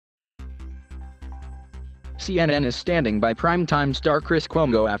CNN is standing by primetime star Chris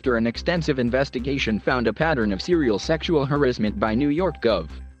Cuomo after an extensive investigation found a pattern of serial sexual harassment by New York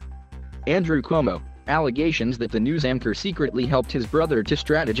Gov.Andrew Cuomo, allegations that the news anchor secretly helped his brother to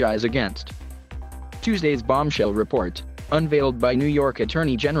strategize against. Tuesday's bombshell report, unveiled by New York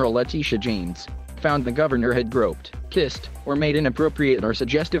Attorney General Letitia James, found the governor had groped, kissed, or made inappropriate or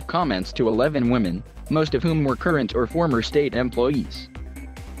suggestive comments to 11 women, most of whom were current or former state employees.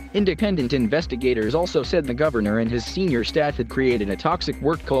 Independent investigators also said the governor and his senior staff had created a toxic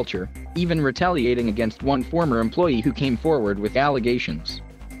work culture, even retaliating against one former employee who came forward with allegations.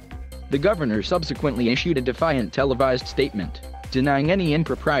 The governor subsequently issued a defiant televised statement, denying any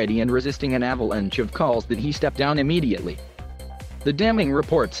impropriety and resisting an avalanche of calls that he step down immediately. The damning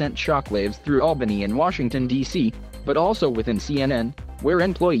report sent shockwaves through Albany and Washington, D.C., but also within CNN, where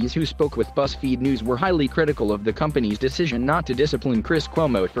employees who spoke with BuzzFeed News were highly critical of the company's decision not to discipline Chris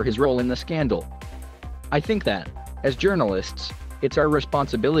Cuomo for his role in the scandal. "I think that, as journalists, it's our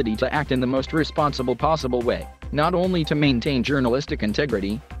responsibility to act in the most responsible possible way, not only to maintain journalistic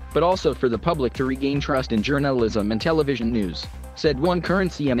integrity, but also for the public to regain trust in journalism and television news," said one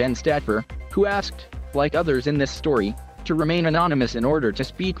current CNN staffer, who asked, like others in this story, to remain anonymous in order to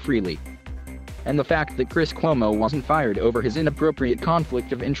speak freely. And the fact that Chris Cuomo wasn't fired over his inappropriate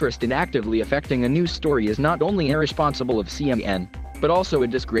conflict of interest in actively affecting a news story is not only irresponsible of CNN, but also a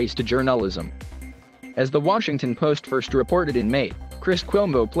disgrace to journalism. As the Washington Post first reported in May, Chris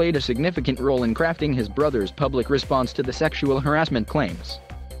Cuomo played a significant role in crafting his brother's public response to the sexual harassment claims.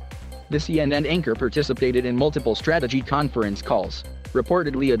 The CNN anchor participated in multiple strategy conference calls,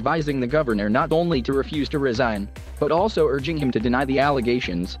 reportedly advising the governor not only to refuse to resign, but also urging him to deny the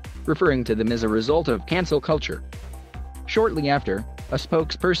allegations, referring to them as a result of cancel culture. Shortly after, a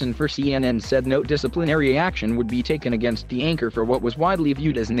spokesperson for CNN said no disciplinary action would be taken against the anchor for what was widely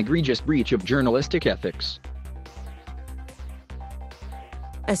viewed as an egregious breach of journalistic ethics.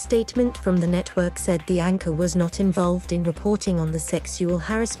 A statement from the network said the anchor was not involved in reporting on the sexual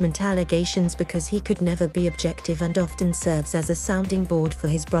harassment allegations because he could never be objective and often serves as a sounding board for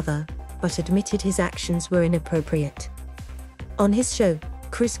his brother, but admitted his actions were inappropriate. On his show,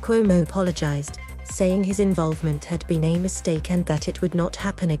 Chris Cuomo apologized, saying his involvement had been a mistake and that it would not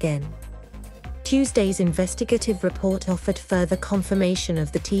happen again. Tuesday's investigative report offered further confirmation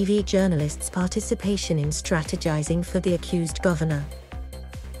of the TV journalist's participation in strategizing for the accused governor.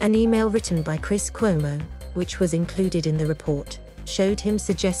 An email written by Chris Cuomo, which was included in the report, showed him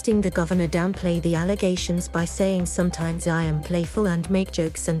suggesting the governor downplay the allegations by saying sometimes I am playful and make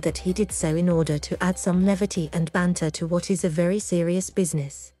jokes and that he did so in order to add some levity and banter to what is a very serious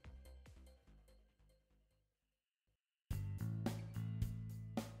business.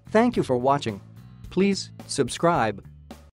 Thank you for watching. Please subscribe